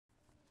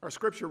Our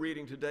scripture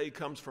reading today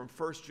comes from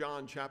 1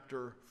 John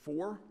chapter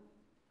 4,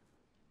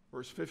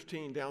 verse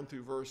 15 down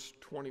through verse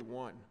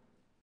 21.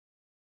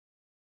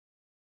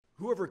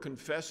 Whoever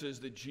confesses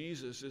that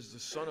Jesus is the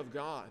Son of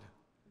God,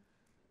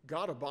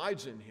 God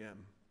abides in him,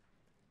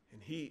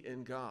 and he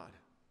in God.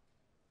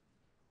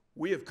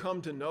 We have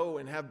come to know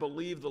and have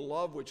believed the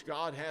love which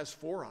God has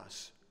for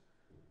us.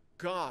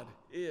 God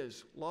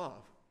is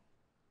love.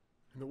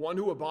 And the one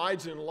who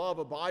abides in love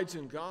abides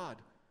in God,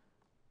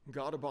 and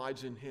God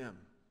abides in him.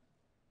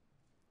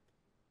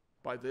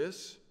 By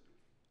this,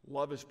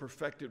 love is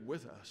perfected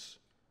with us,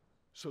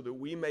 so that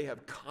we may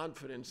have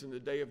confidence in the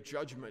day of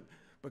judgment,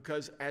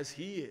 because as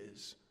he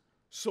is,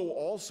 so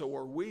also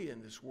are we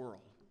in this world.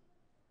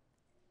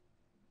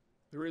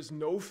 There is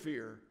no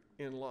fear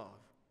in love,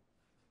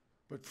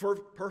 but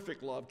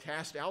perfect love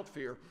casts out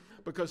fear,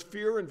 because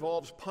fear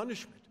involves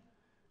punishment,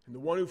 and the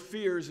one who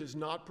fears is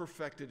not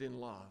perfected in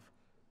love.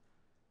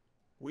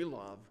 We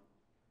love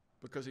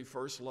because he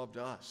first loved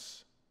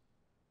us.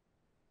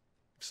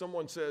 If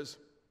someone says,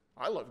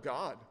 I love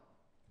God,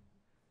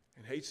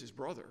 and hates his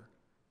brother,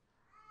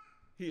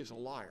 he is a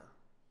liar.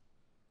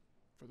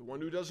 For the one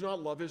who does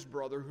not love his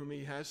brother whom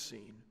he has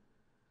seen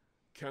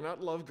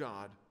cannot love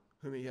God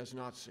whom he has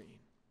not seen.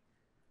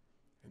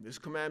 And this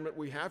commandment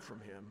we have from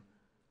him,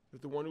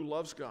 that the one who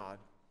loves God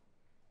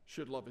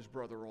should love his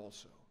brother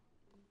also.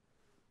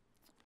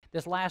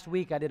 This last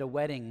week I did a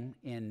wedding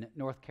in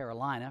North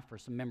Carolina for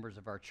some members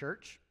of our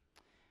church.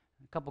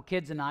 A couple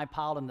kids and I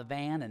piled in the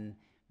van and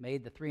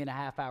made the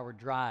 3.5-hour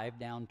drive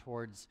down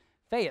towards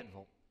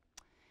Fayetteville.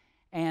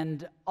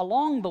 And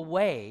along the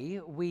way,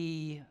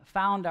 we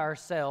found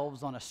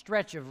ourselves on a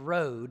stretch of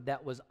road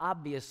that was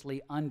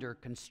obviously under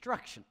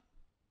construction.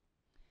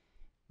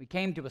 We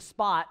came to a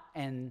spot,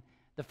 and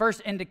the first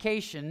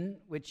indication,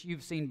 which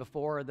you've seen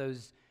before, are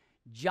those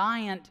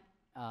giant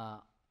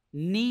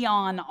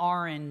neon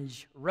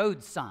orange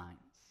road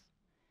signs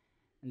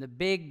and the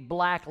big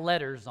black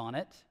letters on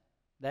it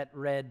that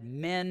read,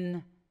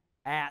 "Men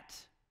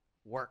at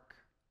Work."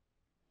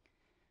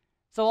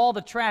 So all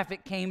the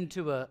traffic came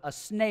to a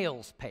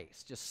snail's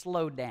pace, just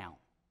slowed down.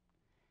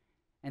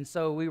 And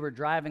so we were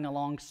driving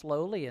along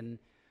slowly, and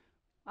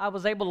I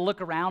was able to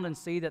look around and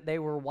see that they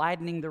were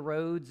widening the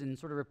roads and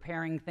sort of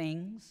repairing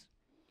things.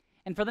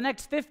 And for the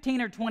next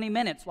 15 or 20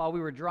 minutes while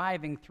we were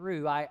driving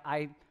through,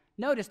 I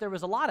noticed there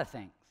was a lot of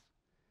things.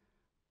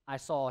 I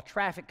saw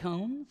traffic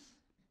cones.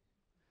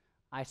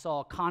 I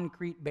saw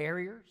concrete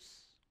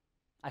barriers.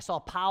 I saw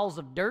piles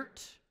of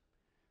dirt.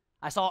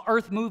 I saw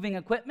earth-moving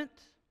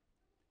equipment.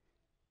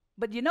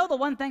 But you know the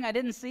one thing I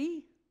didn't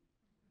see?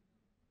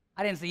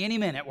 I didn't see any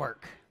men at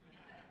work.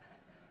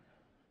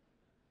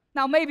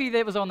 Now, maybe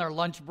it was on their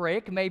lunch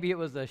break. Maybe it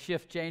was a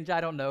shift change. I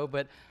don't know.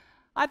 But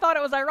I thought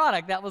it was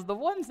ironic. That was the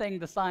one thing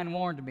the sign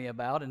warned me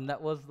about, and that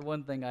was the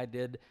one thing I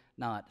did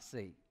not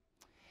see.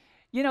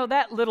 You know,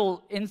 that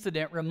little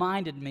incident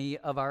reminded me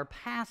of our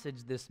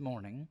passage this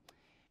morning,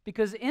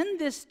 because in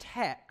this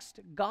text,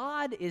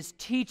 God is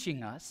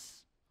teaching us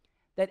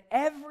that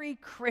every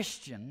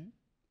Christian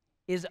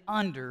is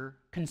under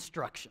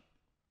construction.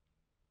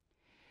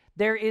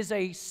 There is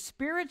a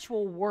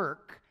spiritual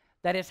work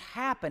that is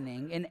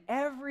happening in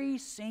every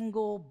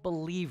single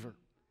believer,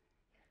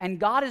 and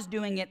God is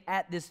doing it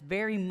at this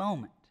very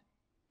moment.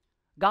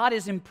 God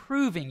is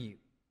improving you.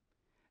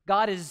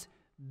 God is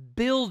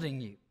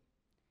building you.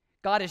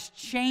 God is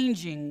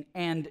changing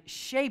and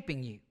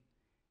shaping you,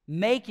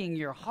 making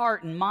your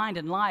heart and mind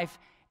and life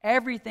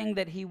everything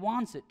that he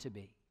wants it to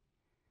be.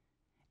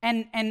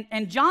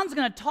 And John's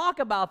going to talk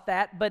about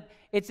that, but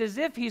it's as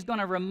if he's going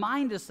to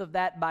remind us of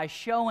that by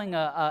showing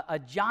a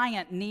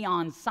giant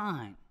neon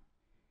sign.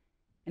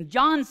 And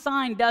John's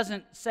sign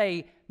doesn't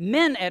say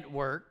men at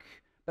work,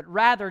 but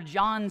rather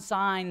John's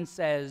sign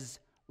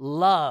says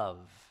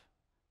love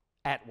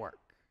at work.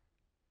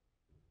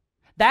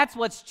 That's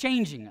what's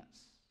changing us.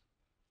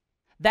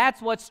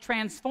 That's what's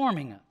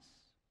transforming us,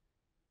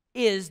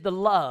 is the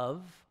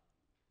love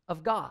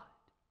of God.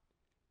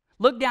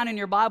 Look down in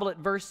your Bible at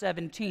verse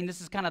 17.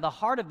 This is kind of the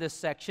heart of this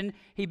section.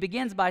 He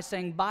begins by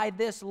saying, by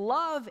this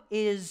love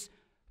is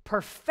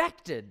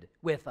perfected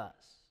with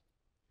us.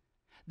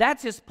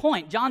 That's his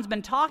point. John's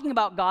been talking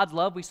about God's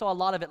love. We saw a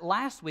lot of it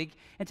last week.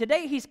 And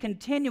today he's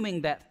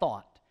continuing that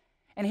thought.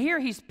 And here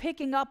he's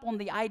picking up on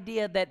the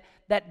idea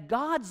that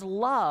God's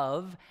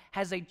love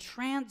has a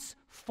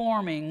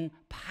transforming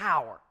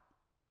power.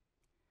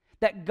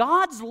 That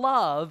God's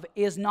love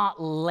is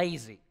not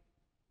lazy.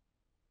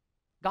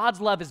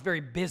 God's love is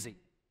very busy.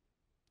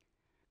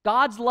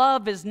 God's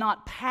love is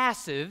not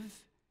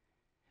passive,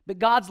 but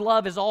God's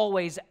love is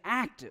always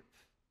active.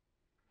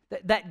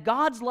 That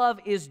God's love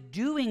is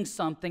doing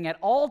something at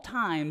all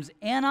times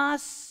in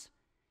us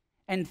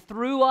and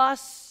through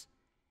us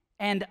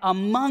and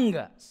among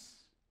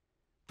us.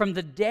 From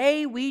the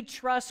day we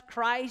trust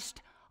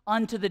Christ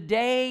unto the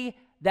day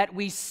that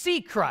we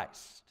see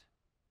Christ,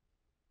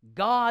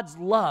 God's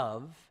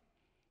love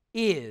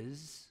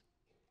is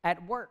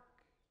at work.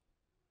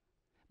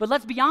 But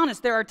let's be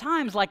honest, there are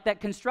times like that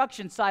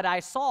construction site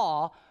I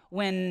saw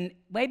when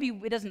maybe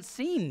it doesn't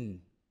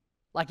seem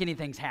like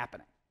anything's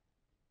happening.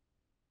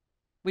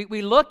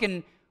 We look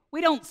and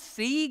we don't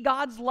see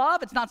God's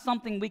love. It's not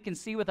something we can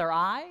see with our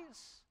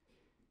eyes.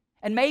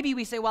 And maybe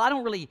we say, well, I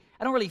don't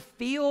really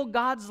feel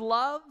God's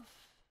love.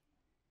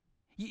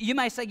 You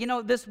may say,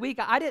 this week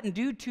I didn't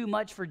do too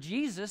much for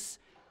Jesus.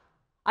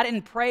 I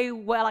didn't pray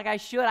well like I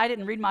should. I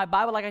didn't read my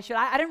Bible like I should.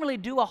 I didn't really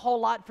do a whole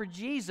lot for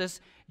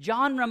Jesus.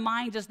 John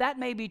reminds us that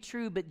may be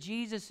true, but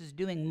Jesus is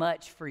doing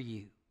much for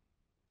you.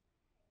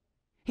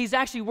 He's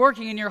actually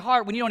working in your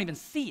heart when you don't even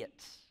see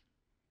it,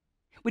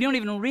 when you don't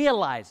even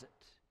realize it.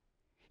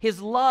 His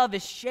love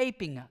is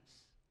shaping us.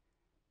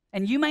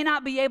 And you may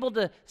not be able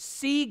to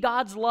see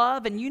God's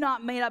love, and you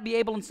may not be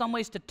able in some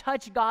ways to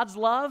touch God's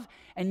love,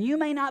 and you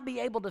may not be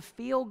able to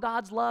feel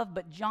God's love,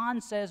 but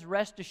John says,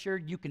 rest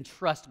assured, you can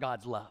trust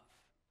God's love.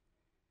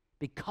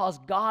 Because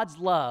God's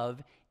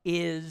love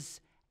is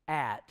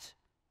at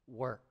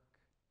work.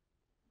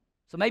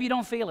 So maybe you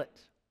don't feel it.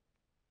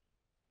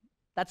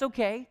 That's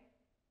okay.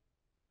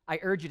 I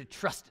urge you to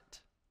trust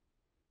it,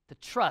 to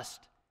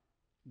trust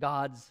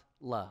God's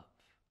love.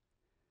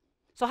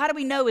 So how do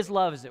we know His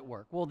love is at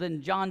work? Well,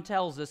 then John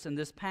tells us in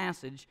this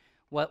passage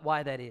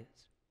why that is.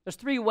 There's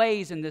three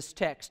ways in this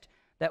text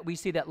that we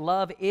see that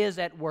love is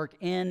at work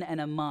in and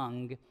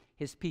among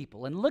His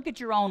people. And look at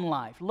your own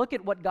life. Look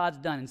at what God's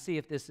done and see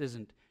if this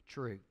isn't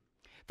true.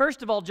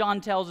 First of all,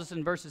 John tells us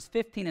in verses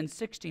 15 and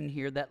 16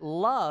 here that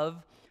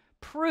love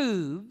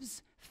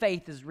proves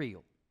faith is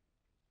real.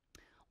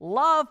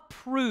 Love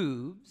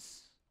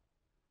proves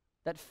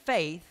that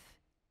faith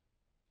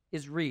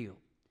is real.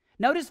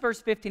 Notice verse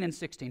 15 and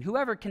 16.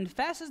 Whoever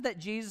confesses that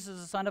Jesus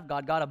is the Son of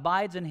God, God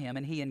abides in him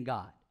and he in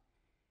God.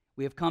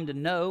 We have come to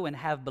know and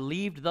have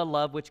believed the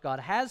love which God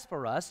has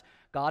for us.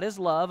 God is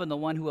love, and the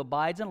one who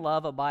abides in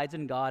love abides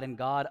in God, and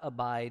God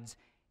abides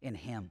in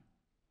him.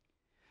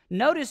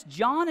 Notice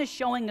John is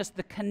showing us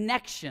the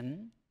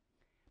connection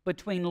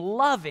between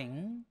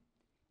loving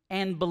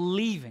and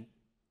believing.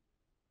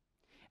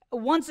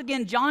 Once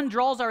again, John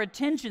draws our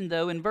attention,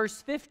 though, in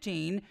verse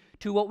 15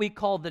 to what we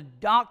call the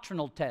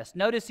doctrinal test.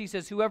 Notice he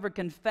says, whoever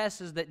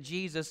confesses that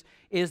Jesus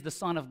is the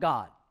Son of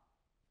God.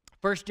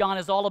 1 John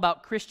is all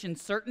about Christian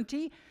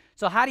certainty.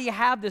 So how do you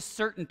have this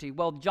certainty?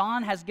 Well,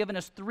 John has given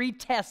us three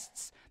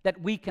tests that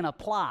we can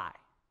apply.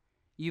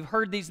 You've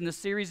heard these in the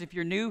series. If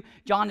you're new,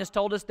 John has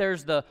told us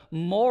there's the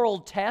moral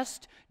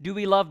test. Do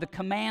we love the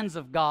commands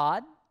of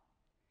God?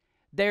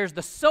 There's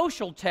the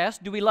social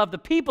test. Do we love the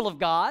people of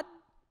God?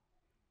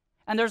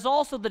 And there's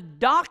also the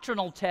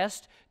doctrinal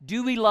test.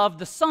 Do we love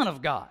the Son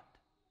of God?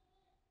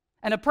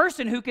 And a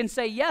person who can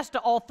say yes to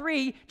all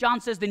three, John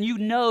says, then you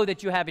know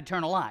that you have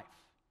eternal life.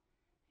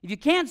 If you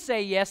can't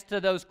say yes to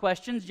those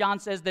questions, John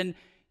says, then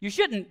you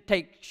shouldn't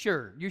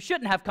you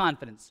shouldn't have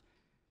confidence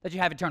that you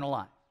have eternal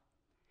life.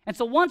 And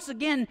so once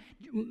again,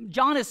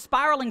 John is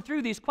spiraling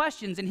through these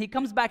questions, and he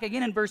comes back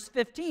again in verse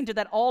 15 to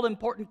that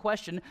all-important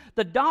question,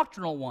 the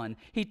doctrinal one.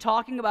 He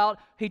talks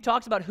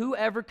about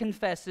whoever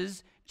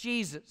confesses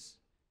Jesus.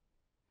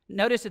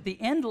 Notice at the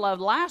end of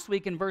last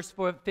week in verse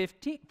 14,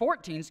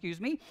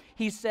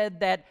 he said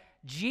that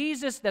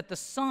Jesus, that the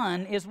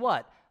Son is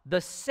what?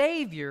 The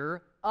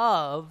Savior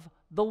of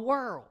the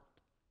world.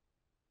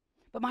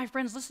 But my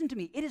friends, listen to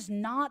me. It is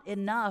not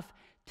enough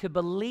to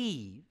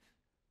believe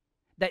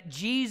that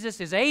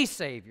Jesus is a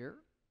Savior,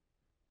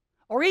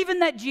 or even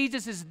that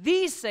Jesus is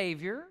the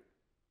Savior.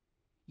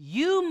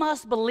 You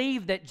must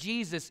believe that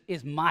Jesus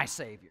is my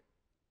Savior.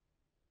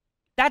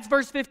 That's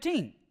verse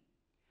 15.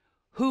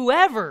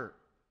 Whoever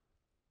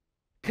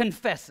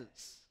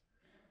confesses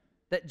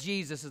that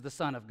Jesus is the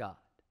Son of God.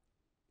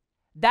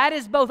 That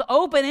is both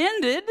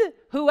open-ended,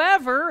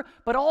 whoever,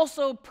 but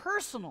also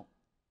personal.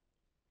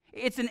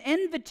 It's an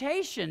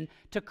invitation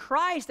to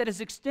Christ that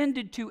is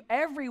extended to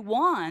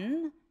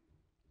everyone,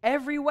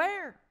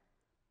 everywhere.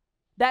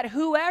 That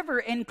whoever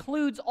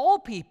includes all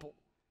people,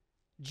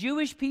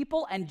 Jewish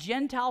people and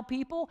Gentile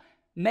people,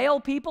 male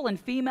people and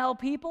female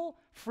people,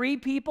 free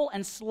people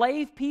and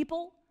slave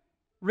people,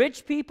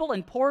 rich people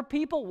and poor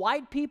people,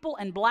 white people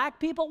and black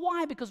people.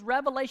 Why? Because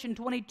Revelation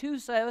 22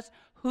 says,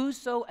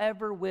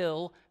 whosoever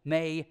will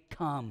may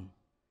come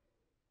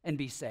and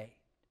be saved.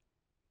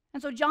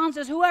 And so John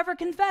says, whoever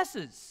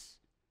confesses,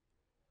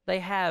 they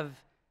have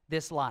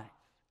this life.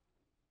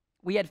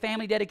 We had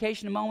family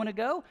dedication a moment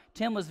ago.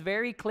 Tim was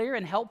very clear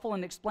and helpful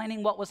in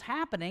explaining what was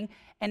happening.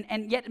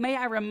 And yet, may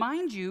I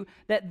remind you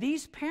that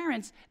these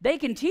parents, they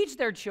can teach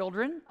their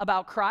children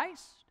about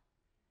Christ.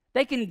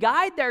 They can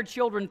guide their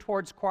children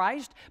towards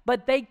Christ,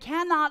 but they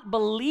cannot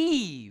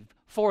believe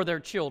for their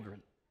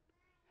children.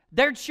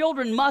 Their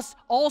children must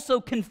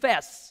also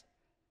confess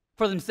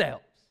for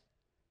themselves.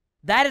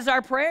 That is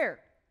our prayer.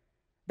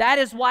 That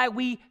is why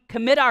we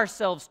commit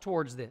ourselves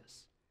towards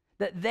this,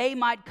 that they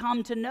might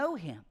come to know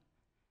Him.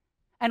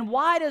 And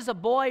why does a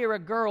boy or a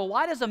girl,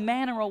 why does a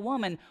man or a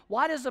woman,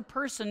 why does a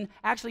person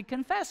actually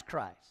confess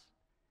Christ?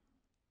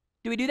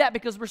 Do we do that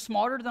because we're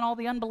smarter than all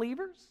the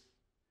unbelievers?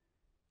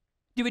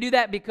 Do we do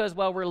that because,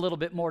 well, we're a little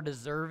bit more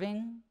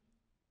deserving?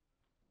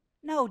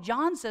 No,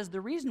 John says the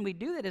reason we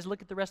do that is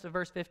look at the rest of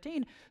verse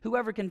 15.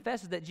 Whoever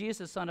confesses that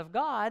Jesus is the Son of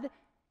God,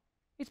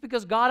 It's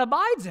because God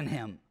abides in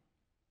him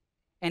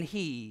and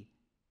he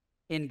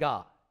in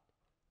God.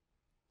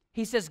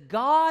 He says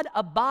God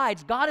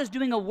abides. God is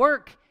doing a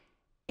work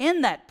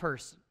in that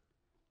person.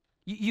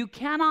 You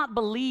cannot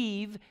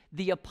believe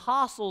the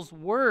apostles'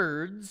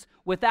 words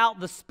without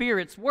the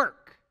Spirit's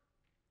work.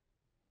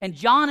 And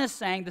John is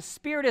saying the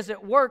Spirit is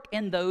at work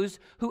in those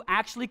who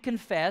actually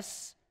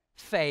confess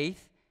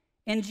faith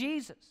in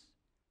Jesus.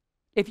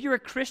 If you're a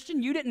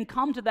Christian, you didn't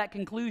come to that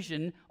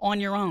conclusion on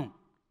your own.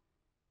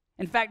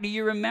 In fact, do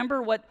you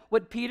remember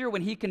what Peter,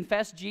 when he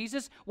confessed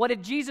Jesus, what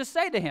did Jesus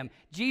say to him?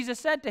 Jesus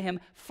said to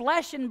him,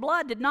 "Flesh and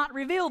blood did not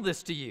reveal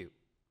this to you,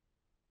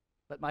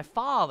 but my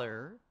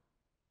Father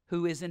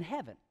who is in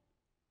heaven."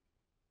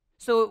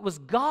 So it was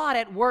God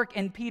at work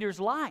in Peter's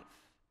life.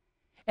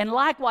 And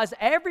likewise,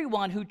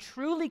 everyone who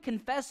truly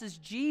confesses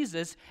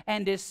Jesus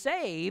and is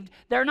saved,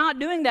 they're not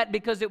doing that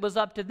because it was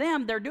up to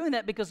them. They're doing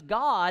that because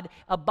God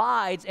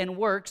abides and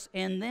works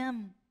in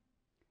them.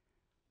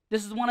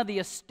 This is one of the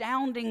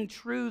astounding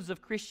truths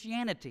of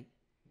Christianity,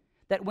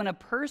 that when a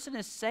person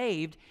is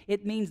saved,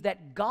 it means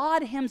that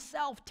God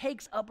himself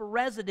takes up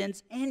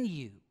residence in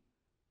you.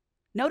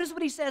 Notice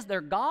what he says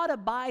there. God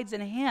abides in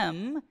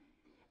him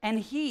and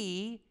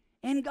he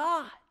in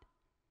God.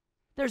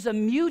 There's a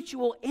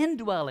mutual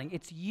indwelling.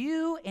 It's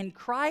you in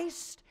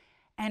Christ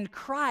and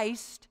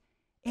Christ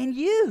in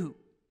you.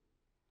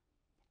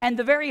 And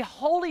the very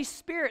Holy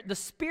Spirit, the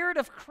Spirit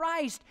of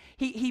Christ,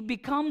 he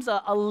becomes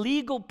a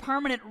legal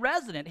permanent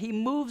resident. He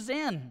moves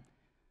in.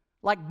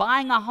 Like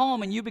buying a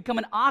home and you become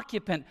an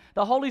occupant,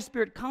 the Holy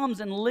Spirit comes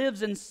and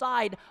lives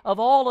inside of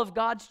all of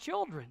God's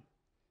children.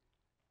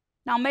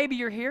 Now maybe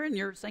you're here and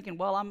you're thinking,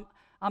 well,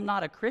 I'm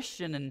not a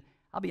Christian, and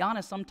I'll be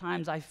honest,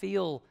 sometimes I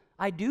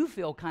do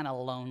feel kind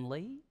of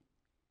lonely.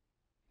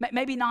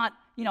 Maybe not,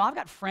 I've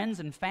got friends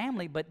and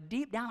family, but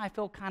deep down I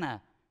feel kind of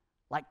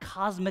like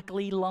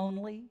cosmically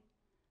lonely.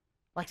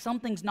 Like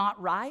something's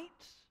not right.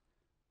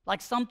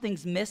 Like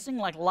something's missing.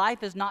 Like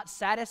life is not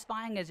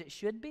satisfying as it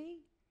should be.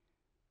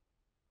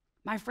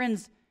 My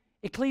friends,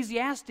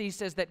 Ecclesiastes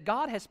says that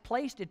God has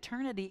placed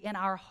eternity in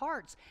our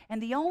hearts.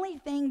 And the only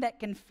thing that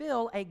can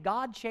fill a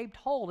God-shaped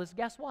hole is,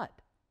 guess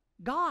what?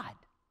 God.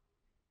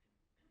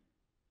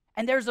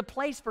 And there's a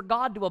place for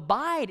God to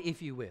abide,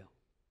 if you will.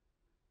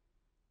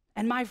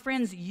 And my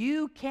friends,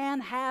 you can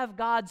have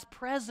God's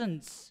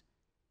presence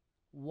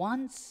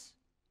once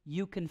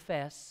you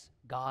confess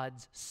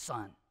God's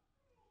Son.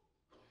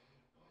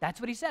 That's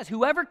what he says.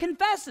 Whoever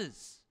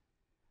confesses,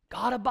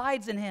 God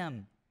abides in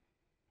him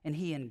and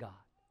he in God.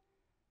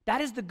 That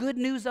is the good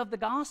news of the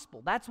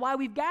gospel. That's why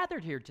we've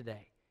gathered here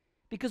today.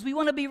 Because we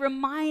want to be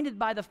reminded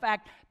by the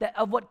fact that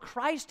of what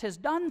Christ has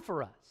done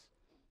for us.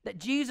 That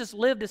Jesus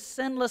lived a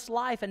sinless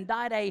life and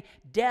died a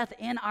death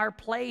in our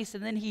place,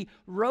 and then he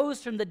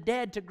rose from the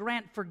dead to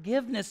grant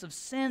forgiveness of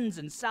sins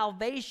and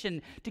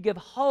salvation, to give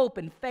hope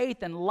and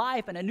faith and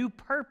life and a new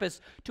purpose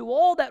to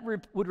all that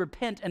would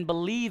repent and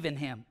believe in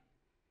him.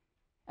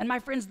 And my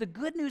friends, the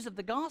good news of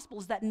the gospel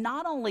is that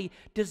not only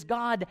does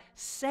God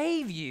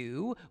save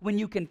you when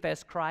you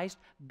confess Christ,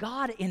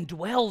 God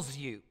indwells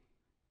you.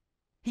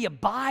 He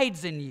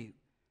abides in you.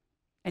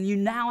 And you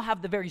now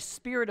have the very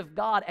Spirit of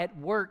God at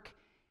work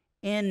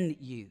in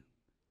you.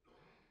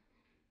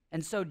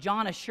 And so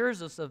John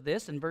assures us of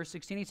this in verse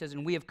 16. He says,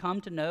 "And we have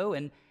come to know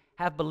and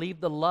have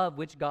believed the love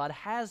which God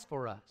has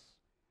for us."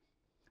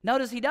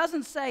 Notice he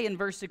doesn't say in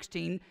verse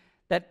 16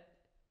 that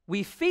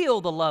we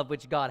feel the love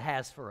which God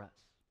has for us.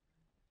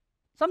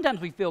 Sometimes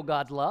we feel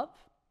God's love.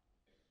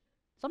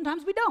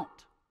 Sometimes we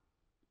don't.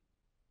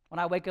 When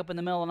I wake up in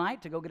the middle of the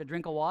night to go get a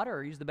drink of water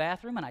or use the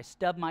bathroom and I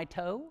stub my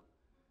toe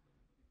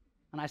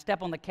and I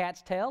step on the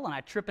cat's tail and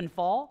I trip and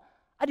fall,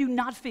 I do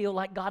not feel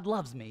like God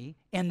loves me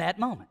in that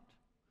moment.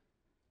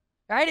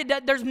 Right?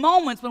 There's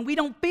moments when we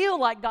don't feel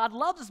like God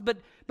loves us,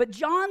 but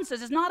John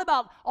says it's not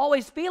about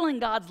always feeling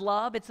God's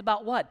love. It's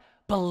about what?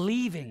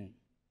 Believing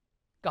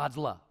God's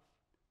love.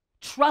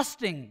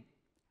 Trusting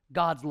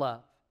God's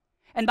love.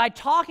 And by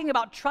talking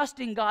about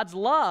trusting God's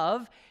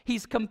love,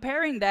 he's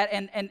comparing that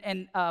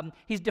and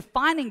he's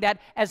defining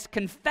that as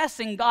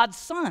confessing God's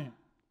Son.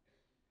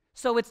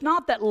 So it's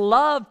not that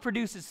love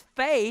produces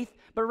faith,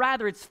 but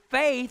rather it's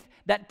faith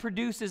that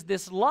produces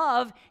this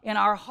love in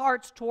our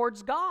hearts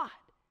towards God.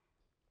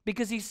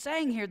 Because he's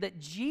saying here that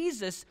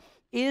Jesus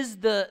is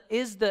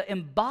the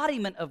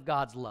embodiment of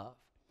God's love.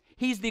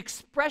 He's the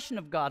expression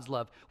of God's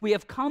love. We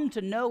have come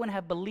to know and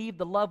have believed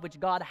the love which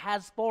God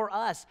has for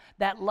us.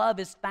 That love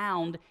is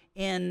found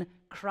in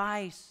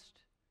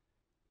Christ.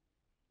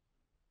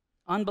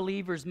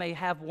 Unbelievers may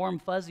have warm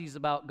fuzzies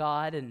about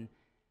God, and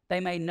they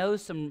may know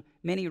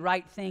many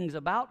right things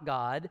about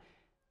God,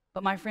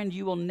 but my friend,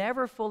 you will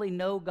never fully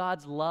know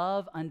God's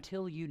love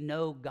until you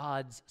know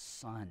God's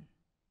Son.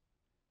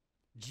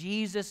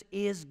 Jesus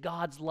is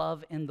God's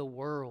love in the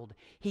world.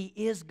 He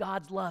is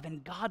God's love,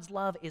 and God's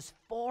love is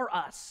for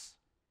us.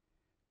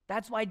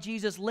 That's why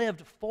Jesus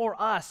lived for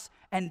us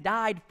and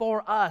died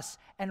for us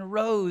and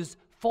rose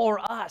for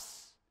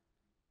us,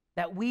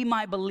 that we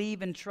might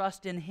believe and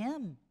trust in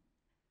him.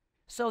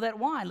 So that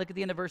why? Look at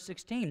the end of verse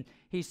 16.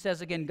 He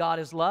says again, God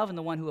is love, and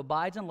the one who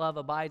abides in love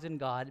abides in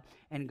God,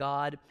 and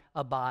God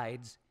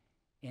abides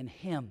in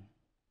him.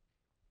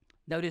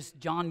 Notice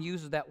John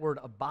uses that word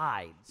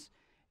abides,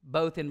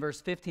 both in verse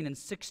 15 and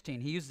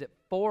 16. He uses it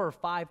 4 or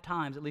 5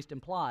 times, at least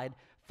implied,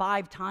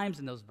 5 times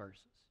in those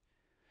verses.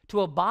 To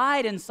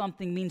abide in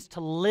something means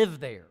to live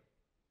there.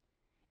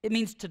 It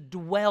means to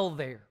dwell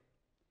there.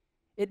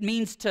 It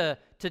means to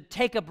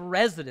take up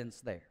residence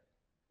there.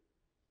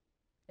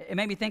 It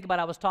made me think about,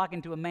 I was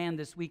talking to a man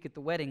this week at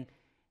the wedding,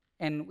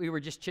 and we were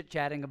just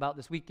chit-chatting about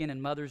this weekend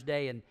and Mother's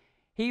Day, and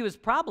he was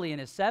probably in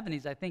his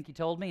 70s, I think he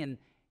told me, and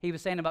he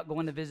was saying about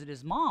going to visit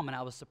his mom, and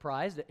I was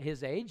surprised at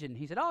his age, and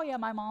he said, oh yeah,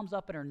 my mom's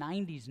up in her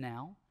 90s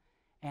now.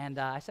 And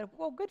I said,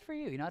 well, good for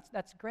you,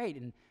 that's great,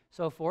 and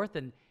so forth.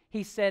 And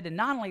he said, and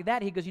not only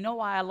that, he goes, you know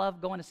why I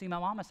love going to see my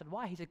mom? I said,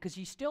 why? He said, because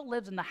she still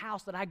lives in the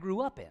house that I grew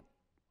up in.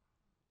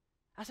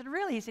 I said,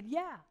 really? He said,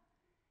 yeah.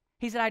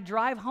 He said, I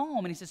drive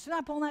home, and he said, as soon as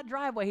I pull in that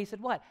driveway, he said,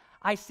 what?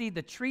 I see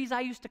the trees I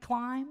used to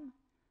climb.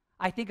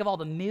 I think of all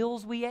the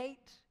meals we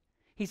ate.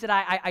 He said,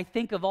 I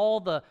think of all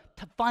the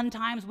fun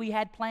times we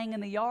had playing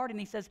in the yard. And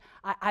he says,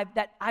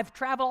 I've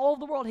traveled all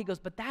over the world. He goes,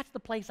 but that's the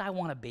place I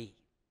want to be.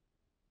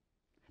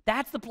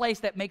 That's the place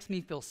that makes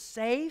me feel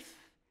safe.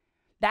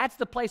 That's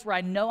the place where I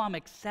know I'm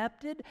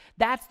accepted.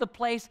 That's the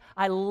place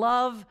I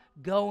love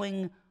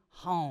going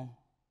home.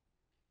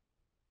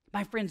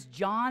 My friends,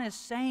 John is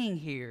saying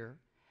here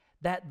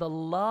that the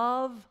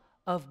love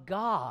of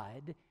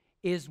God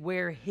is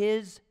where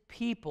his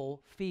people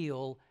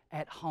feel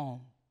at home.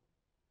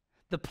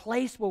 The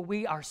place where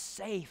we are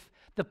safe,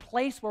 the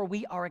place where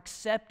we are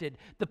accepted,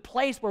 the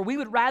place where we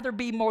would rather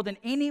be more than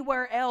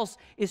anywhere else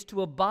is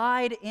to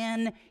abide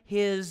in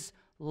his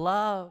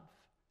love.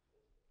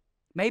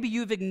 Maybe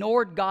you've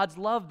ignored God's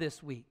love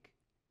this week.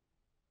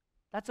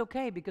 That's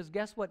okay, because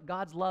guess what?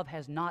 God's love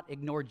has not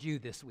ignored you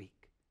this week.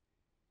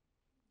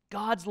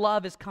 God's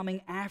love is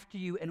coming after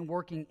you and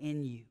working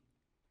in you.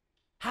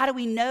 How do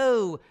we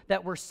know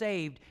that we're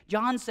saved?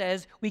 John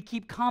says we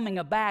keep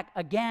coming back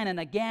again and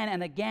again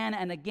and again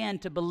and again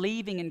to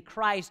believing in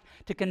Christ,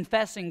 to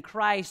confessing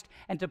Christ,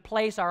 and to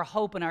place our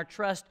hope and our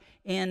trust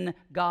in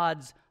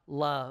God's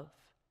love.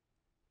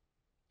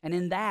 And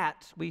in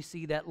that, we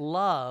see that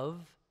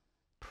love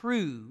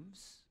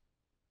proves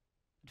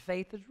that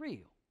faith is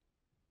real.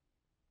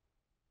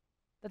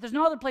 That there's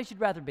no other place you'd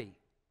rather be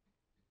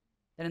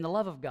than in the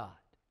love of God,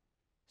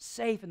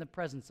 safe in the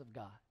presence of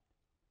God.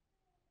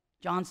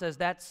 John says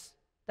that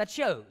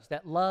shows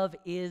that love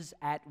is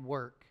at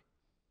work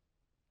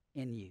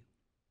in you.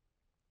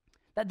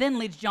 That then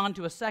leads John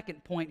to a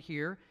second point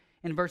here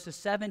in verses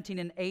 17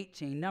 and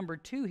 18. Number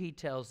 2, he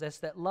tells us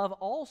that love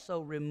also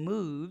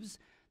removes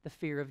the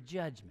fear of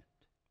judgment.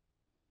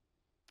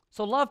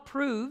 So love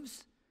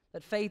proves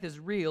that faith is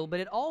real,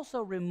 but it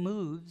also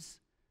removes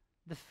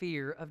the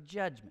fear of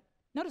judgment.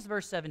 Notice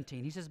verse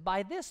 17. He says,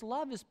 by this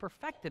love is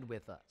perfected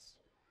with us,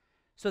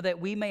 so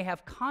that we may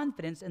have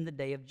confidence in the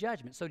day of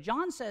judgment. So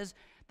John says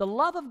the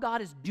love of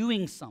God is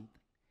doing something.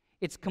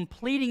 It's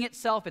completing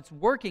itself. It's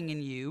working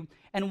in you.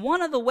 And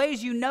one of the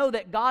ways you know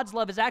that God's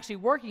love is actually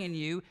working in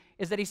you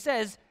is that he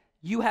says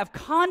you have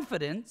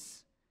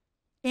confidence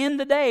in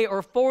the day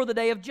or for the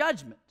day of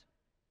judgment.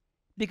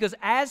 Because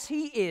as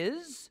he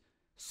is,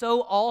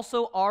 so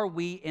also are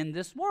we in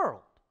this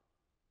world.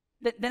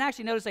 Then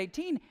actually notice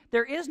 18,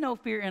 there is no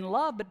fear in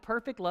love, but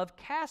perfect love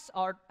casts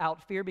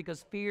out fear,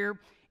 because fear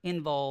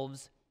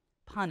involves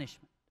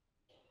punishment.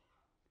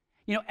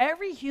 You know,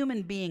 every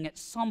human being at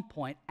some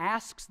point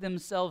asks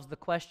themselves the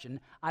question,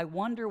 I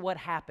wonder what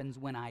happens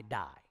when I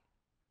die.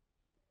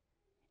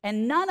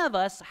 And none of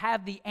us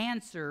have the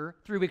answer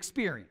through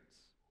experience.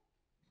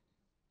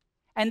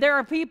 And there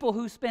are people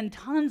who spend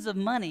tons of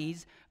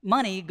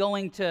money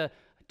going to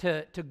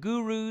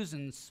gurus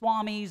and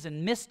swamis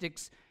and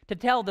mystics to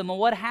tell them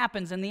what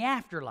happens in the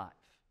afterlife.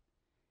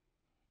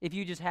 If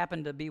you just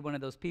happen to be one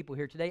of those people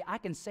here today, I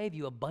can save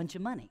you a bunch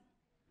of money.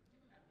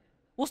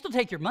 We'll still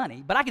take your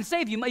money, but I can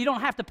save you money. You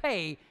don't have to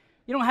pay.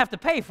 You don't have to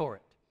pay for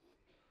it.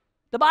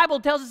 The Bible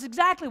tells us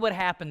exactly what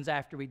happens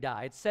after we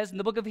die. It says in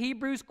the book of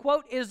Hebrews,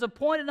 quote, it is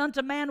appointed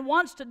unto man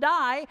once to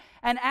die,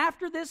 and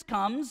after this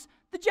comes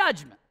the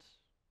judgment.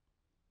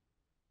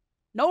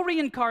 No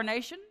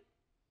reincarnation,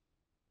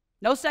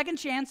 no second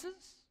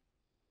chances.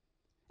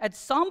 At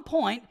some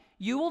point,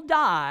 you will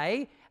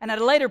die, and at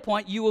a later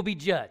point, you will be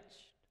judged.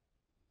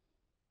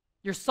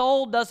 Your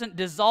soul doesn't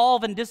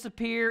dissolve and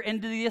disappear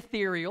into the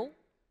ethereal.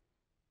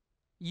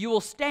 You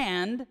will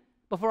stand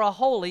before a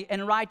holy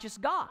and righteous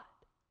God.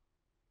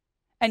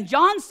 And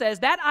John says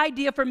that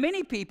idea for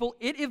many people,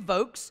 it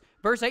evokes,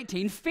 verse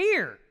 18,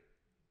 fear.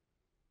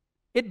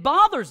 It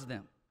bothers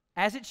them,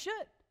 as it should.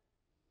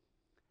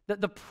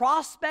 The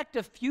prospect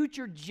of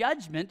future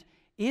judgment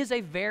is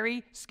a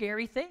very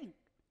scary thing.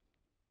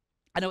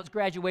 I know it's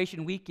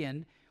graduation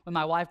weekend when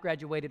my wife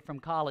graduated from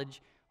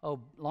college, a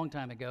long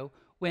time ago.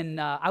 When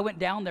I went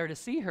down there to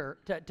see her,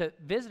 to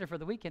visit her for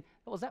the weekend.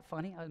 Oh, was that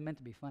funny? I meant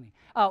to be funny.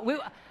 I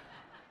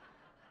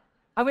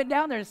I went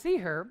down there to see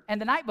her, and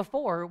the night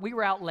before, we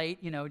were out late,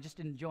 just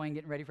enjoying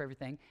getting ready for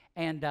everything.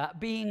 And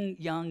being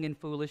young and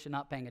foolish and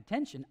not paying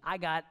attention, I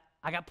got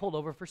pulled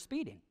over for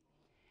speeding.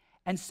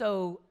 And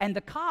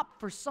the cop,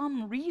 for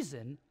some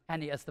reason,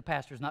 and yes, the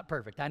pastor's not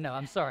perfect. I know,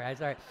 I'm sorry.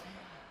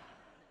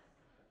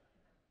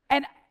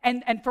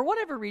 And for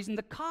whatever reason,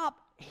 the cop,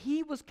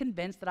 he was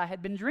convinced that I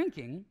had been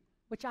drinking,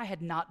 which I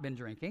had not been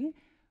drinking,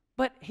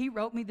 but he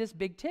wrote me this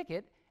big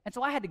ticket, and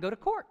so I had to go to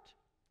court.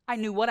 I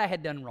knew what I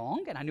had done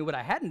wrong, and I knew what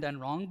I hadn't done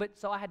wrong, but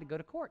so I had to go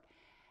to court.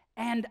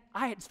 And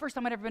it's the first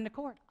time I'd ever been to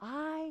court.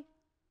 I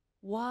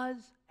was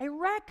a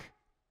wreck.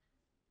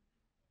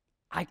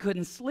 I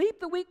couldn't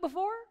sleep the week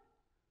before.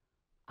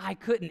 I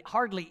couldn't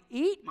hardly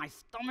eat. My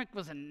stomach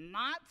was in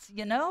knots,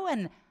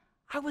 and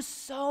I was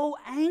so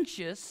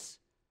anxious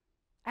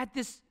at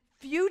this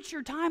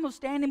future time of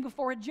standing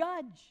before a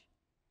judge.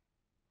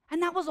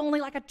 And that was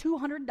only like a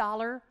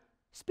 $200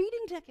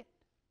 speeding ticket.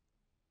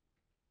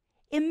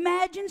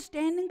 Imagine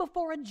standing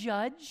before a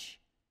judge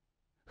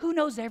who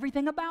knows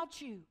everything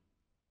about you.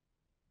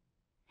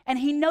 And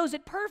he knows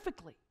it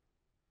perfectly.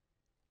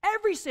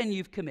 Every sin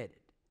you've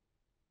committed,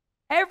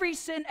 every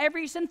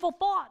sinful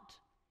thought,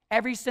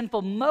 every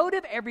sinful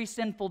motive, every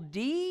sinful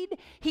deed.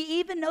 He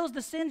even knows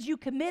the sins you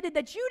committed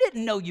that you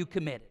didn't know you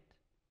committed.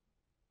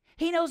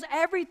 He knows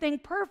everything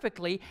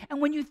perfectly.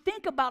 And when you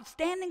think about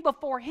standing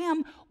before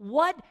him,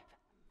 what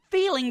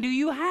feeling do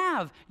you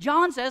have?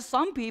 John says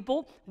some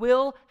people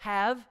will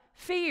have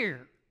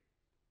fear.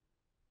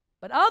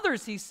 But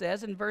others, he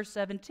says in verse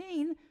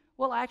 17,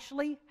 will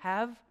actually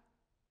have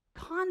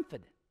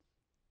confidence.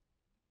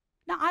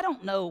 Now, I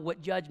don't know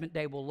what Judgment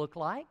Day will look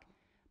like,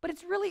 but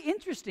it's really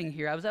interesting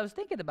here. I was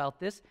thinking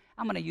about this.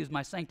 I'm going to use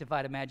my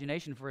sanctified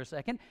imagination for a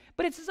second.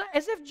 But it's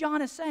as if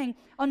John is saying,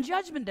 on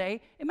Judgment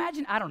Day,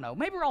 imagine, I don't know,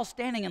 maybe we're all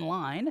standing in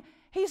line.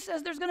 He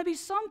says there's going to be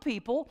some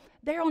people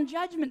there on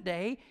Judgment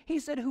Day, he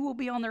said, who will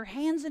be on their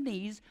hands and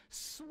knees,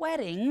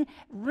 sweating,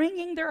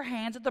 wringing their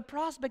hands at the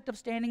prospect of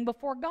standing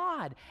before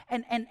God.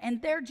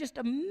 And they're just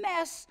a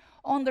mess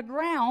on the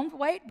ground,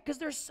 because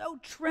they're so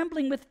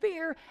trembling with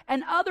fear.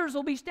 And others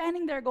will be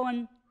standing there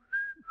going,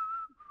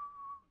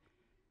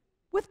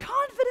 with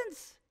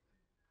confidence.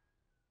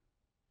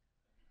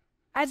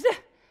 As if,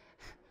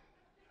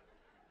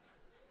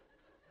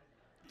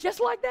 just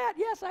like that,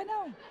 yes, I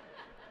know.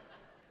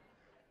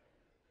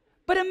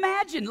 But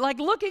imagine, like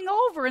looking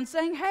over and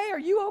saying, hey, are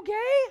you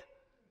okay?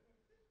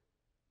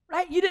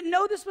 Right? You didn't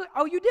know this was,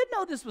 you did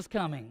know this was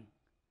coming.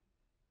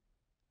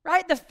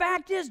 Right? The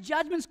fact is,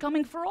 judgment's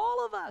coming for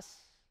all of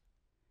us.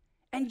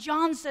 And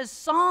John says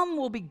some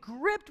will be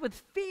gripped with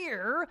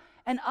fear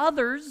and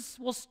others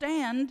will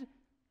stand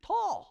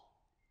tall.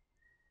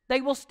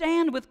 They will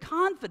stand with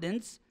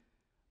confidence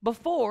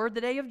before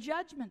the day of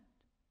judgment.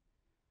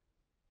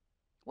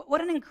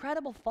 What an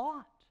incredible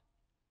thought.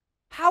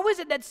 How is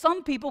it that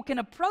some people can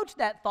approach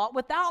that thought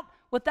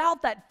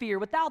without that fear,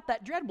 without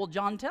that dread? Well,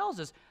 John tells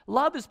us,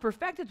 love is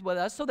perfected with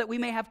us so that we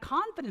may have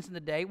confidence in the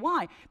day.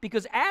 Why?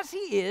 Because as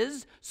he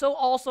is, so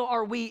also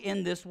are we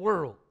in this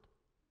world.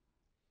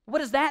 What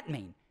does that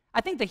mean? I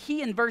think the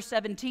he in verse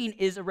 17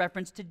 is a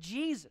reference to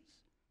Jesus.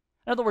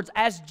 In other words,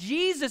 as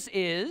Jesus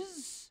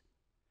is,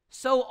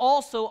 so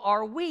also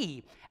are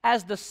we.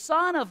 As the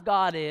Son of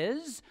God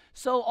is,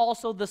 so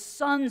also the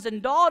sons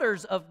and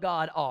daughters of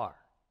God are.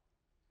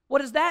 What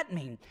does that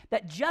mean?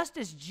 That just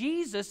as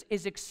Jesus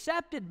is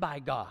accepted by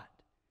God,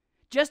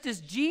 just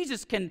as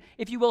Jesus can,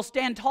 if you will,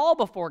 stand tall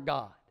before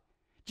God,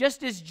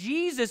 just as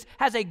Jesus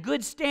has a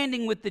good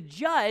standing with the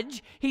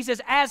judge, he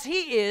says, as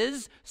he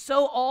is,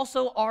 so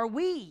also are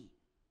we.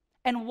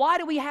 And why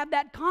do we have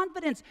that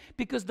confidence?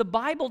 Because the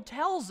Bible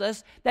tells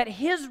us that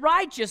his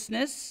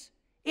righteousness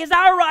is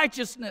our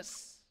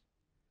righteousness,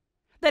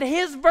 that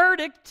his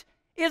verdict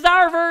is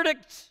our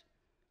verdict,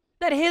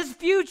 that his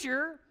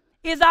future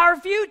is our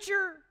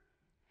future.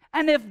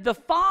 And if the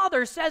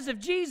Father says of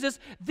Jesus,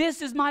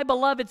 this is my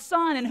beloved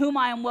Son in whom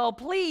I am well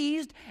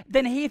pleased,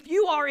 then if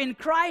you are in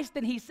Christ,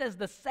 then he says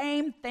the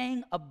same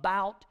thing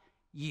about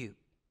you.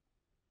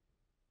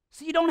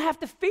 So you don't have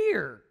to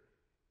fear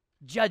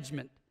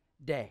Judgment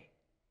Day.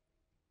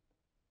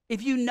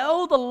 If you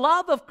know the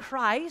love of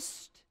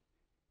Christ,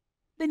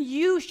 then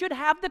you should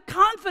have the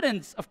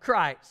confidence of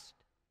Christ.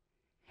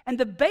 And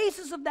the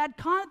basis of that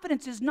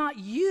confidence is not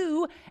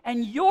you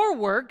and your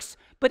works,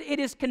 but it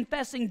is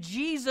confessing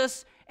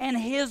Jesus and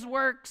his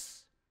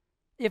works.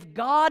 If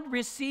God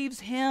receives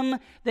him,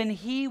 then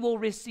he will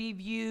receive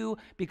you,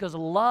 because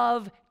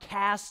love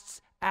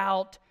casts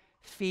out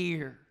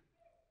fear.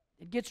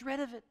 It gets rid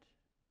of it.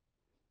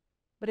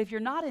 But if you're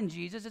not in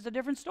Jesus, it's a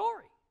different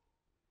story.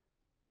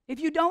 If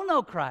you don't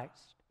know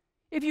Christ,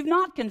 if you've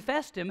not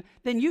confessed him,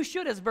 then you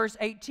should, as verse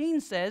 18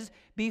 says,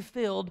 be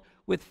filled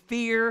with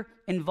fear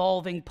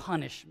involving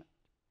punishment.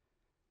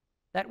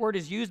 That word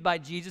is used by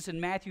Jesus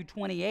in Matthew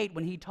 28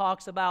 when he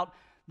talks about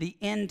the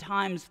end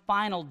times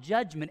final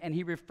judgment, and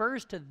he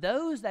refers to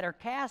those that are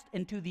cast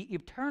into the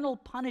eternal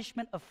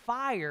punishment of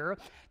fire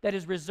that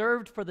is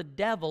reserved for the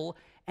devil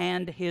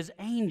and his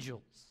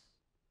angels.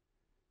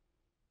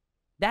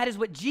 That is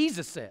what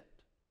Jesus said.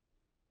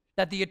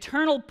 that the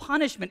eternal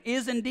punishment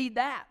is indeed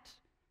that,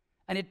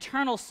 an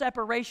eternal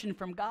separation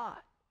from God.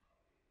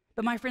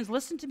 But my friends,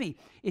 listen to me.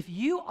 If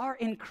you are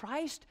in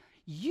Christ,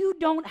 you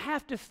don't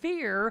have to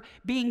fear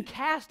being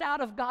cast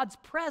out of God's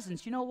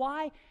presence. You know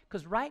why?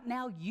 Because right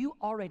now you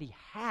already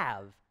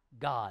have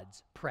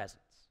God's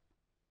presence.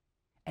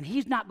 And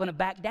He's not going to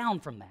back down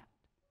from that.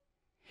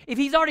 If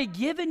He's already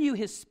given you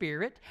His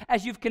Spirit,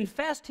 as you've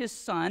confessed His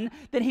Son,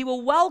 then He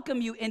will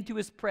welcome you into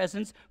His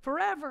presence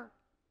forever.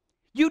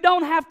 You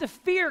don't have to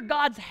fear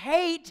God's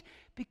hate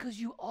because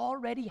you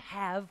already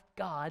have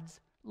God's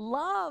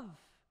love.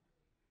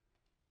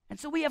 And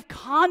so we have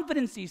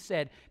confidence, he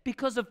said,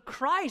 because of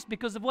Christ,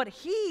 because of what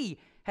He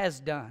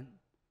has done.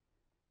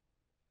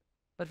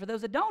 But for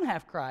those that don't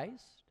have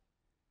Christ,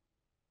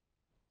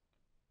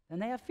 then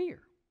they have fear.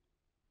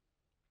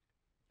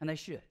 And they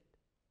should.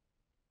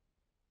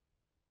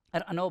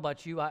 I know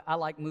about you, I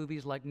like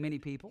movies like many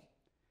people.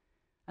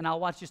 And I'll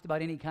watch just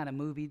about any kind of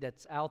movie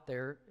that's out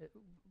there,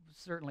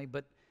 certainly.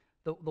 But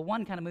the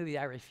one kind of movie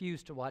I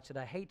refuse to watch, that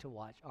I hate to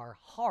watch, are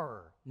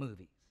horror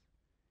movies.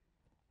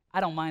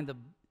 I don't mind the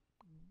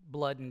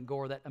blood and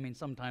gore,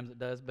 sometimes it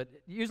does, but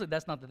usually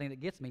that's not the thing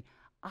that gets me.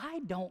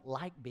 I don't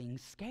like being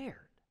scared.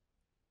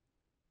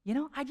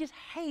 I just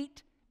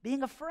hate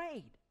being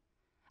afraid.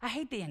 I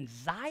hate the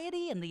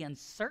anxiety and the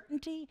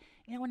uncertainty,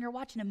 when you're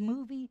watching a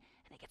movie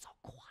and it gets all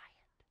quiet.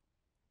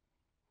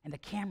 And the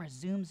camera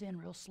zooms in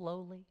real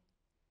slowly,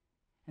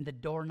 and the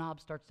doorknob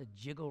starts to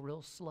jiggle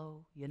real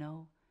slow,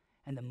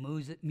 and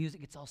the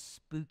music gets all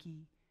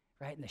spooky,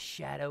 right? And the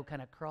shadow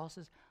kind of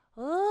crosses.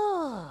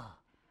 Ugh!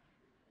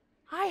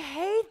 I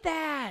hate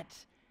that.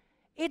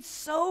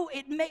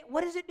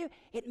 What does it do?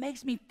 It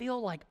makes me feel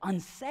like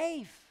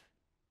unsafe.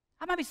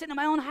 I might be sitting in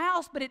my own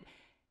house, but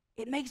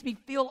it makes me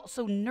feel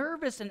so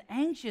nervous and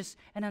anxious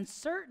and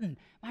uncertain.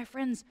 My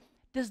friends,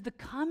 does the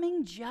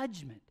coming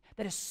judgment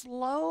that is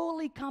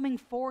slowly coming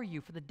for you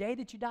for the day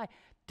that you die,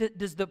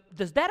 does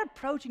that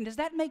approaching, does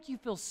that make you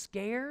feel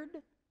scared?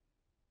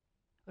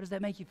 Or does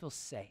that make you feel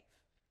safe?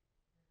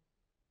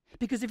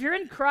 Because if you're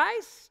in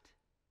Christ,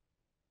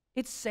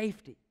 it's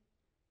safety.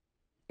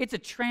 It's a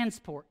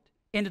transport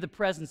into the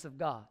presence of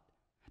God.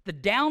 The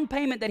down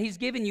payment that He's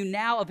given you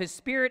now of His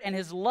Spirit and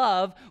His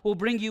love will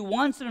bring you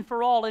once and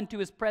for all into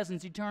His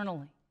presence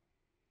eternally.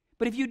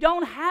 But if you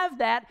don't have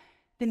that,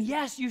 then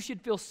yes, you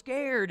should feel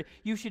scared,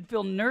 you should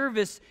feel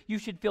nervous, you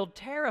should feel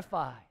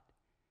terrified.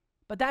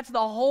 But that's the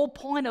whole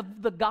point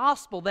of the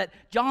gospel that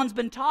John's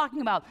been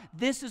talking about.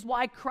 This is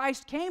why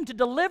Christ came, to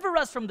deliver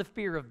us from the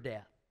fear of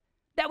death.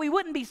 That we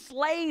wouldn't be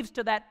slaves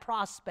to that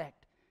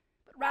prospect,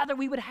 but rather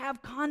we would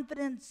have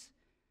confidence.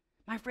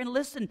 My friend,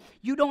 listen,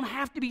 you don't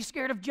have to be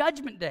scared of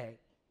Judgment Day.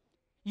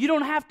 You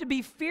don't have to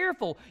be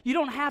fearful. You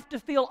don't have to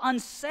feel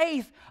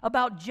unsafe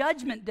about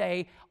Judgment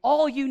Day.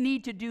 All you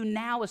need to do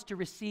now is to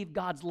receive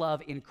God's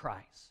love in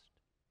Christ.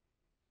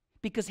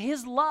 Because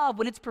His love,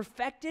 when it's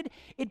perfected,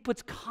 it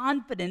puts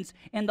confidence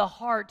in the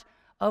heart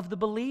of the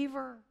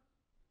believer.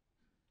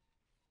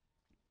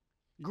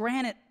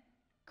 Granted,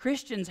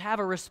 Christians have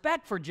a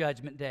respect for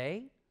Judgment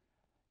Day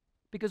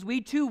because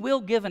we too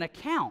will give an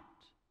account.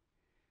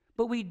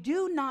 But we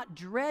do not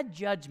dread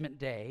Judgment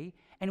Day,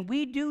 and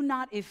we do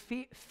not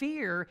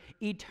fear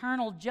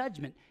eternal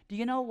judgment. Do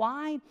you know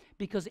why?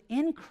 Because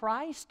in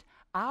Christ,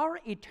 our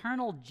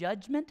eternal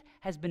judgment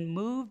has been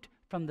moved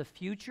from the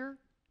future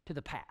to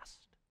the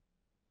past.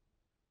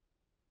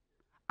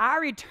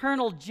 Our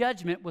eternal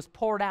judgment was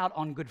poured out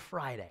on Good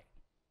Friday.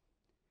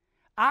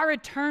 Our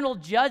eternal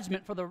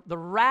judgment for the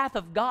wrath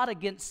of God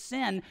against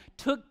sin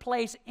took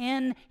place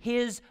in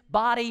His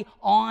body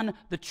on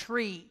the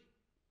tree.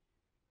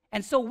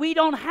 And so we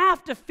don't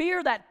have to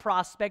fear that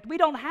prospect. We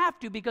don't have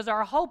to, because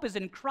our hope is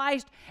in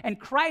Christ, and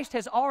Christ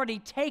has already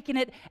taken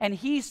it, and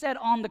He said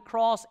on the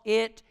cross,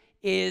 "It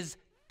is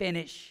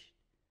finished."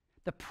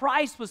 The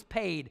price was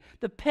paid.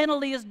 The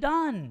penalty is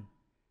done.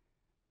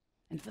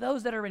 And for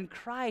those that are in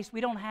Christ,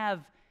 we don't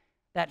have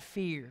that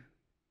fear.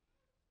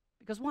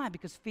 Because why?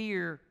 Because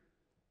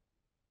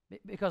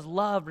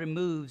love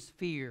removes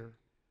fear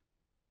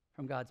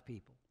from God's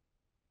people.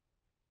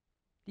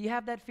 Do you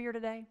have that fear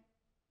today?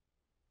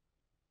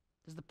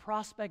 Does the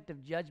prospect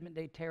of Judgment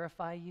Day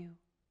terrify you?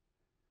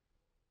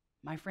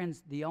 My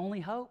friends, the only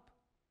hope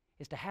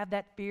is to have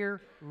that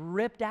fear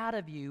ripped out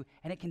of you,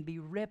 and it can be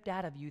ripped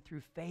out of you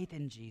through faith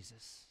in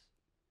Jesus.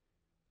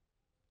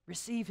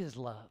 Receive His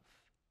love.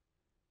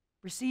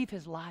 Receive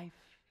His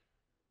life.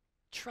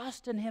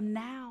 Trust in Him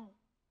now.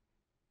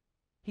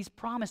 He's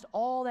promised,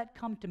 all that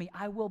come to me,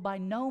 I will by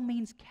no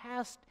means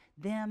cast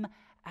them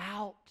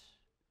out.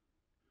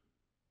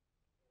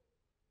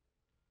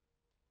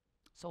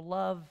 So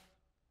love,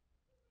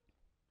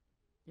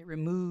 it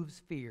removes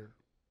fear.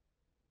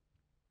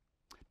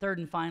 Third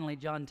and finally,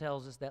 John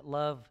tells us that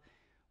love,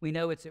 we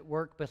know it's at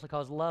work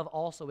because love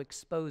also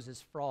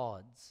exposes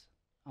frauds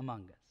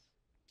among us.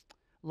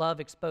 Love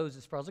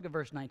exposes frauds. Look at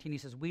verse 19. He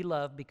says, we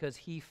love because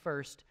He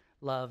first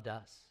loved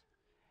us.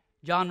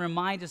 John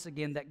reminds us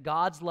again that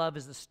God's love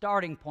is the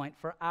starting point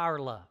for our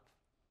love,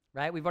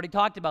 right? We've already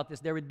talked about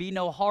this. There would be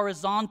no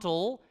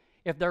horizontal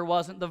if there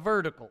wasn't the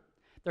vertical.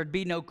 There'd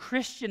be no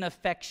Christian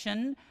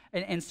affection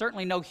and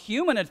certainly no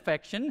human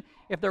affection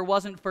if there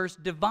wasn't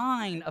first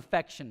divine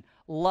affection.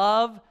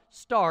 Love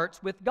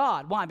starts with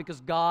God. Why? Because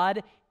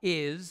God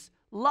is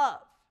love.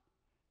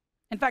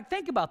 In fact,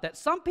 think about that.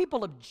 Some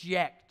people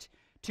object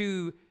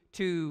to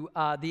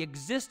the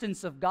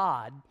existence of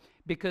God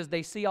because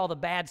they see all the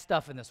bad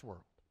stuff in this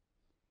world.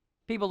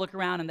 People look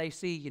around and they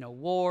see,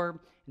 war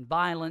and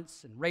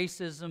violence and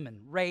racism and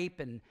rape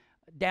and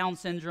Down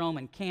syndrome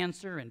and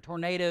cancer and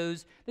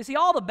tornadoes. They see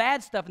all the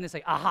bad stuff and they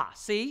say, aha,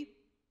 see?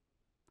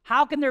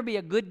 How can there be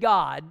a good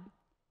God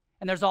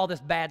and there's all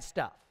this bad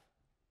stuff?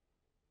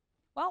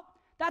 Well,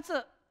 that's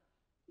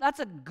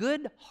a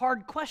good,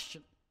 hard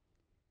question,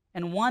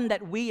 and one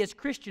that we as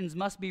Christians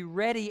must be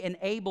ready and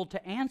able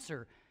to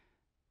answer.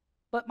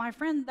 But my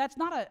friend, that's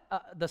not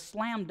the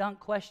slam dunk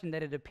question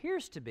that it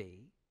appears to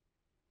be.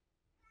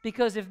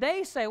 Because if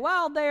they say,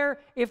 well,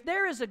 if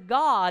there is a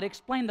God,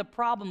 explain the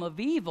problem of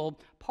evil,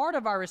 part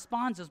of our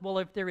response is, well,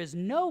 if there is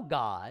no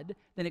God,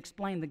 then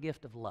explain the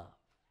gift of love.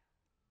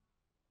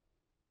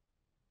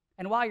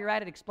 And while you're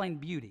at it, explain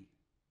beauty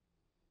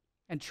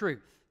and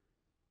truth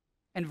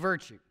and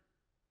virtue.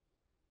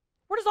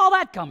 Where does all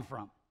that come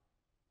from?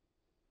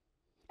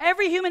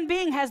 Every human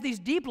being has these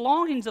deep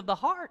longings of the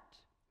heart,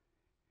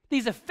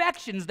 these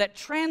affections that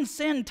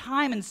transcend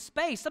time and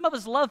space. Some of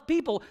us love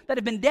people that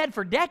have been dead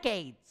for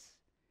decades.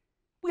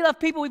 We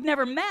love people we've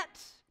never met.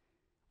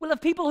 We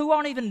love people who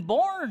aren't even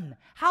born.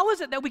 How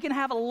is it that we can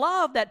have a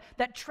love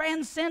that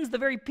transcends the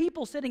very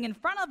people sitting in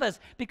front of us?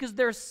 Because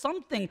there's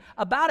something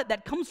about it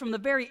that comes from the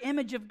very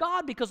image of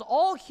God, because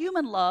all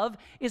human love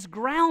is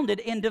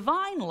grounded in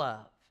divine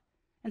love.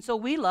 And so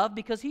we love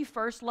because He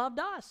first loved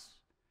us.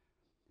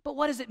 But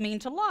what does it mean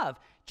to love?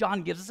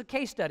 John gives us a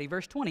case study,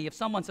 verse 20. If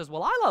someone says,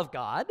 well, I love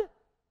God,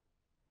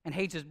 and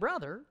hates his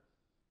brother,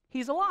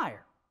 he's a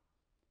liar.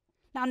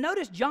 Now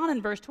notice John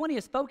in verse 20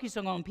 is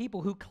focusing on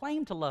people who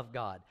claim to love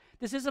God.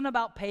 This isn't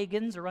about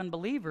pagans or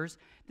unbelievers.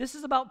 This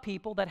is about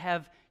people that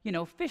have,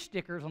 fish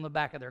stickers on the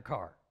back of their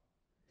car.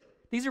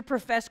 These are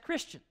professed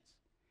Christians.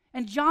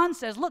 And John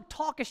says, look,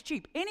 talk is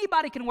cheap.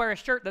 Anybody can wear a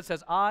shirt that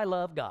says, I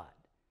love God.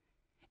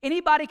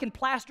 Anybody can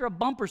plaster a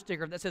bumper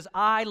sticker that says,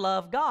 I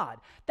love God.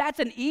 That's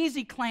an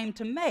easy claim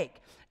to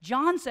make.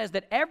 John says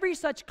that every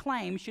such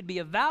claim should be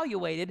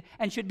evaluated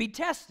and should be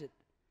tested.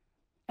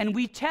 And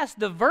we test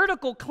the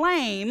vertical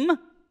claim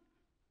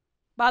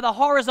by the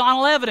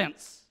horizontal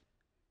evidence.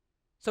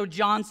 So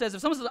John says,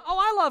 if someone says, oh,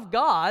 I love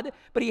God,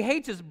 but he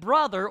hates his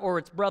brother or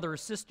its brother or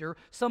sister,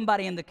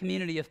 somebody in the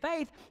community of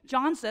faith,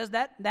 John says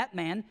that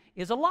man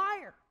is a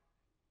liar.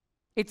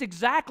 It's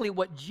exactly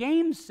what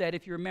James said,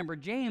 if you remember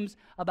James,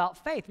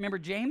 about faith. Remember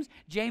James?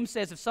 James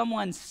says if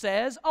someone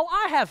says, oh,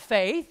 I have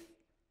faith,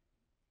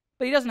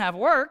 but he doesn't have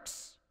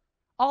works,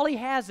 all he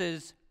has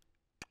is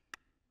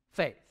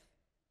faith.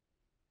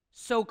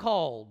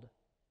 So-called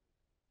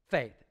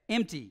faith,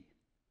 empty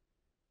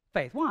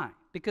faith. Why?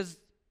 Because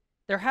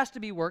there has to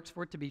be works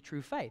for it to be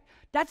true faith.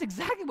 That's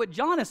exactly what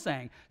John is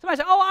saying. Somebody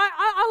says, oh,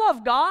 I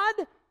love God,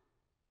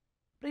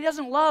 but he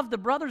doesn't love the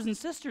brothers and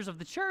sisters of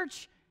the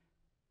church.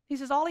 He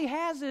says all he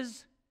has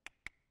is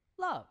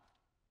love,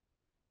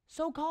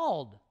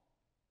 so-called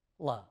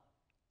love.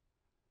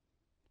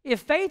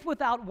 If faith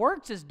without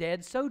works is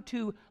dead, so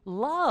too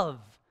love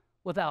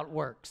without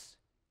works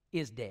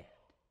is dead.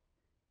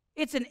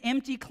 It's an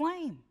empty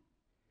claim.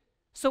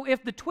 So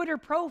if the Twitter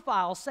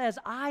profile says,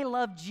 I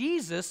love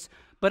Jesus,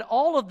 but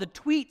all of the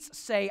tweets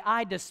say,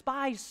 I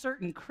despise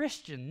certain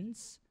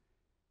Christians,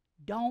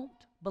 don't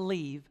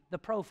believe the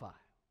profile.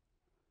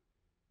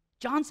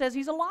 John says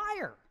he's a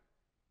liar.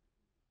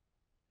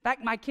 In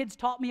fact, my kids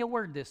taught me a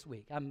word this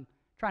week. I'm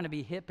trying to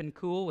be hip and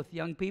cool with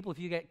young people. If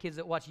you got kids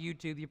that watch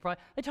YouTube,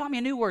 they taught me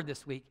a new word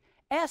this week.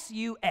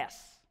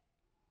 S-U-S.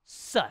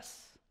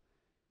 Sus.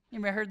 You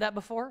ever heard that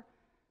before?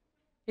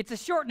 It's a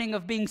shortening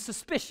of being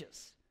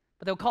suspicious.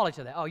 But they'll call each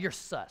other, oh, you're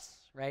sus,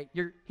 right?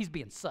 He's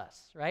being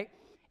sus, right?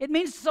 It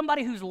means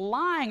somebody who's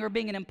lying or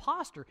being an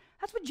imposter.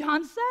 That's what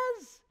John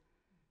says.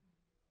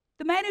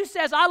 The man who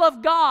says, I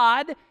love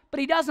God, but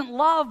he doesn't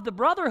love the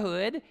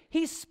brotherhood,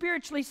 he's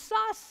spiritually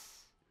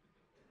sus.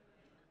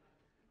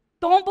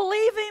 Don't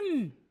believe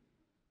him.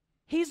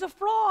 He's a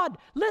fraud.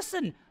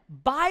 Listen,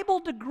 Bible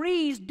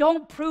degrees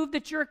don't prove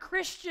that you're a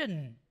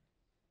Christian.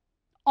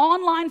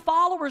 Online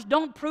followers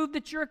don't prove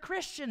that you're a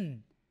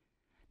Christian.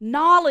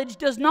 Knowledge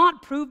does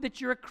not prove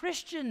that you're a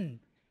Christian.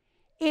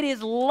 It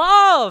is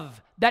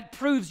love that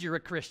proves you're a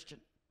Christian.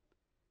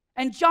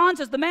 And John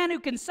says the man who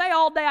can say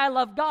all day I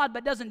love God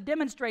but doesn't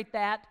demonstrate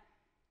that,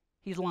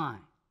 he's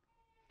lying.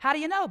 How do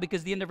you know?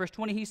 Because at the end of verse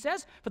 20 he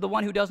says, for the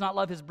one who does not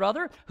love his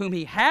brother, whom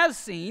he has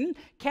seen,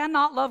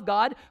 cannot love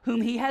God,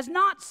 whom he has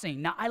not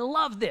seen. Now I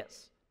love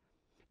this.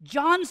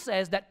 John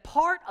says that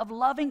part of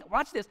loving,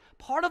 watch this,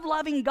 part of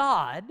loving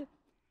God,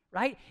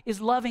 right, is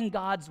loving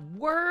God's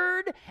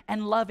Word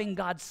and loving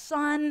God's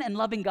Son and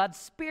loving God's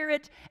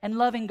Spirit and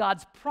loving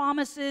God's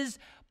promises.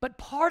 But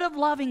part of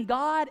loving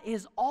God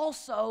is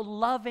also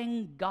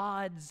loving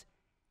God's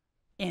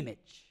image.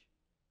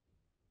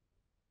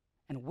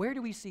 And where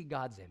do we see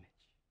God's image?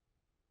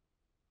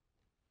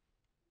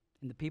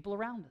 and the people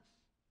around us.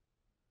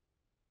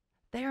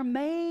 They are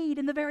made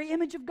in the very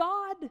image of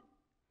God.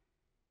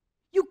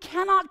 You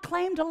cannot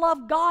claim to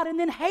love God and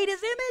then hate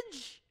His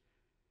image.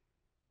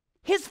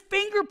 His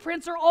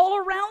fingerprints are all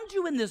around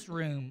you in this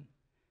room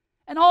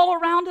and all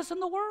around us in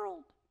the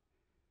world.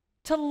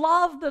 To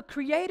love the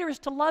Creator is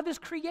to love His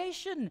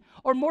creation,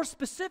 or more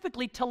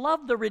specifically, to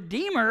love the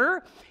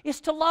Redeemer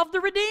is to love the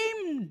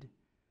redeemed.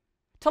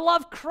 To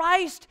love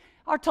Christ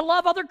are to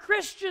love other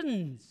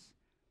Christians.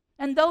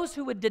 And those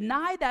who would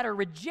deny that or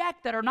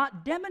reject that or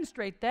not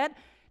demonstrate that,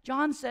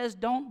 John says,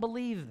 don't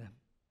believe them.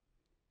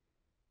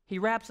 He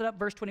wraps it up,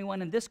 verse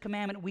 21, and this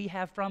commandment we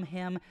have from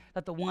Him,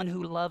 that the one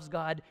who loves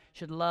God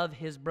should love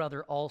his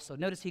brother also.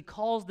 Notice he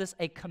calls this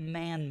a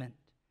commandment.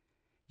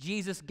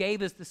 Jesus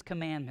gave us this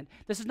commandment.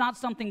 This is not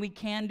something we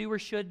can do or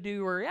should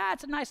do or,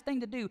 it's a nice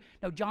thing to do.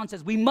 No, John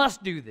says we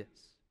must do this.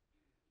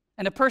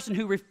 And a person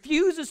who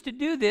refuses to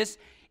do this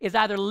is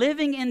either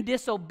living in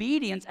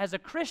disobedience as a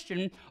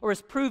Christian or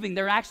is proving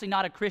they're actually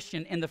not a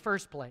Christian in the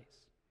first place.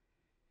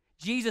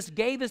 Jesus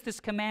gave us this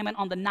commandment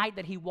on the night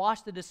that He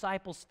washed the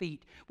disciples'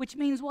 feet, which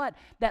means what?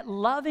 That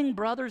loving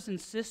brothers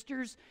and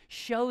sisters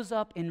shows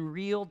up in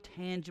real,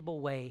 tangible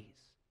ways.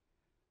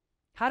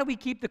 How do we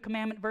keep the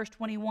commandment, verse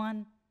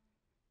 21?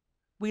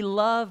 We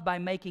love by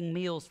making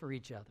meals for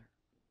each other.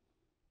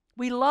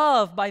 We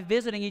love by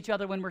visiting each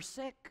other when we're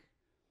sick.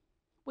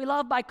 We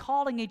love by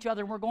calling each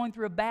other when we're going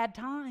through a bad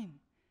time.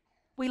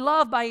 We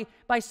love by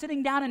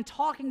sitting down and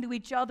talking to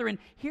each other and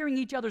hearing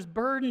each other's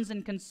burdens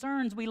and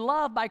concerns. We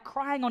love by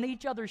crying on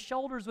each other's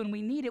shoulders when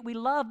we need it. We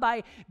love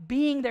by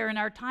being there in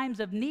our times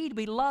of need.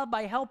 We love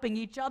by helping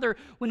each other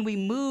when we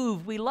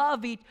move. We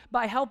love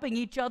by helping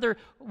each other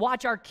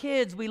watch our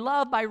kids. We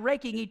love by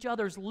raking each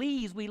other's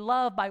leaves. We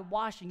love by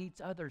washing each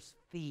other's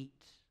feet.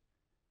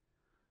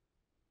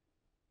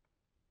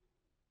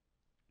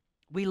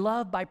 We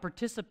love by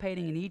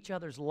participating in each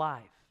other's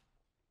life.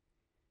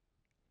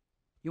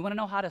 You want to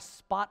know how to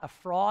spot a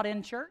fraud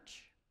in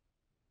church?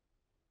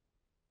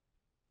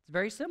 It's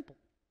very simple.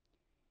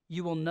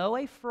 You will know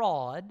a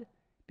fraud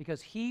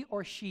because he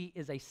or she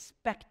is a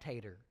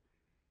spectator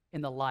in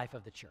the life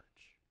of the church.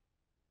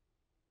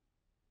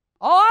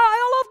 Oh,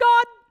 I love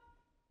God,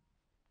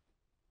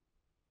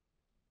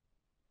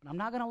 but I'm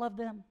not going to love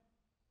them.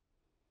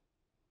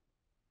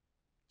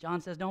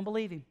 John says, don't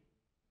believe him.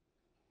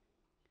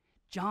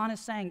 John is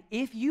saying,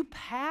 if you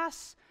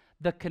pass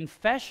the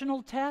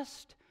confessional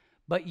test,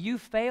 but you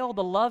fail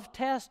the love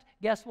test,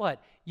 guess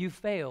what? You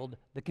failed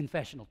the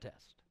confessional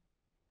test.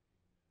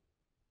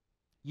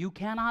 You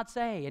cannot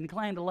say and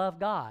claim to love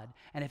God,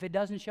 and if it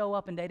doesn't show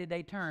up in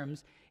day-to-day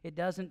terms, it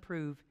doesn't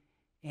prove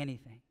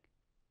anything.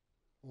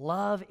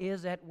 Love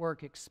is at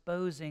work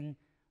exposing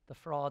the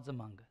frauds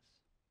among us.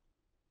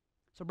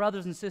 So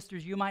brothers and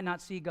sisters, you might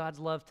not see God's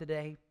love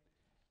today,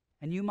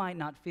 and you might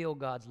not feel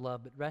God's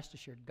love, but rest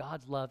assured,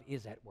 God's love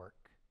is at work.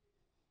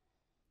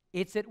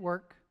 It's at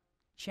work,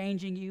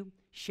 changing you,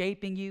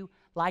 shaping you,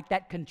 like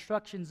that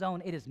construction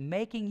zone. It is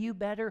making you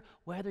better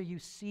whether you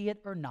see it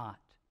or not.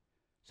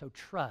 So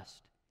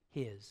trust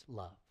His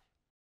love.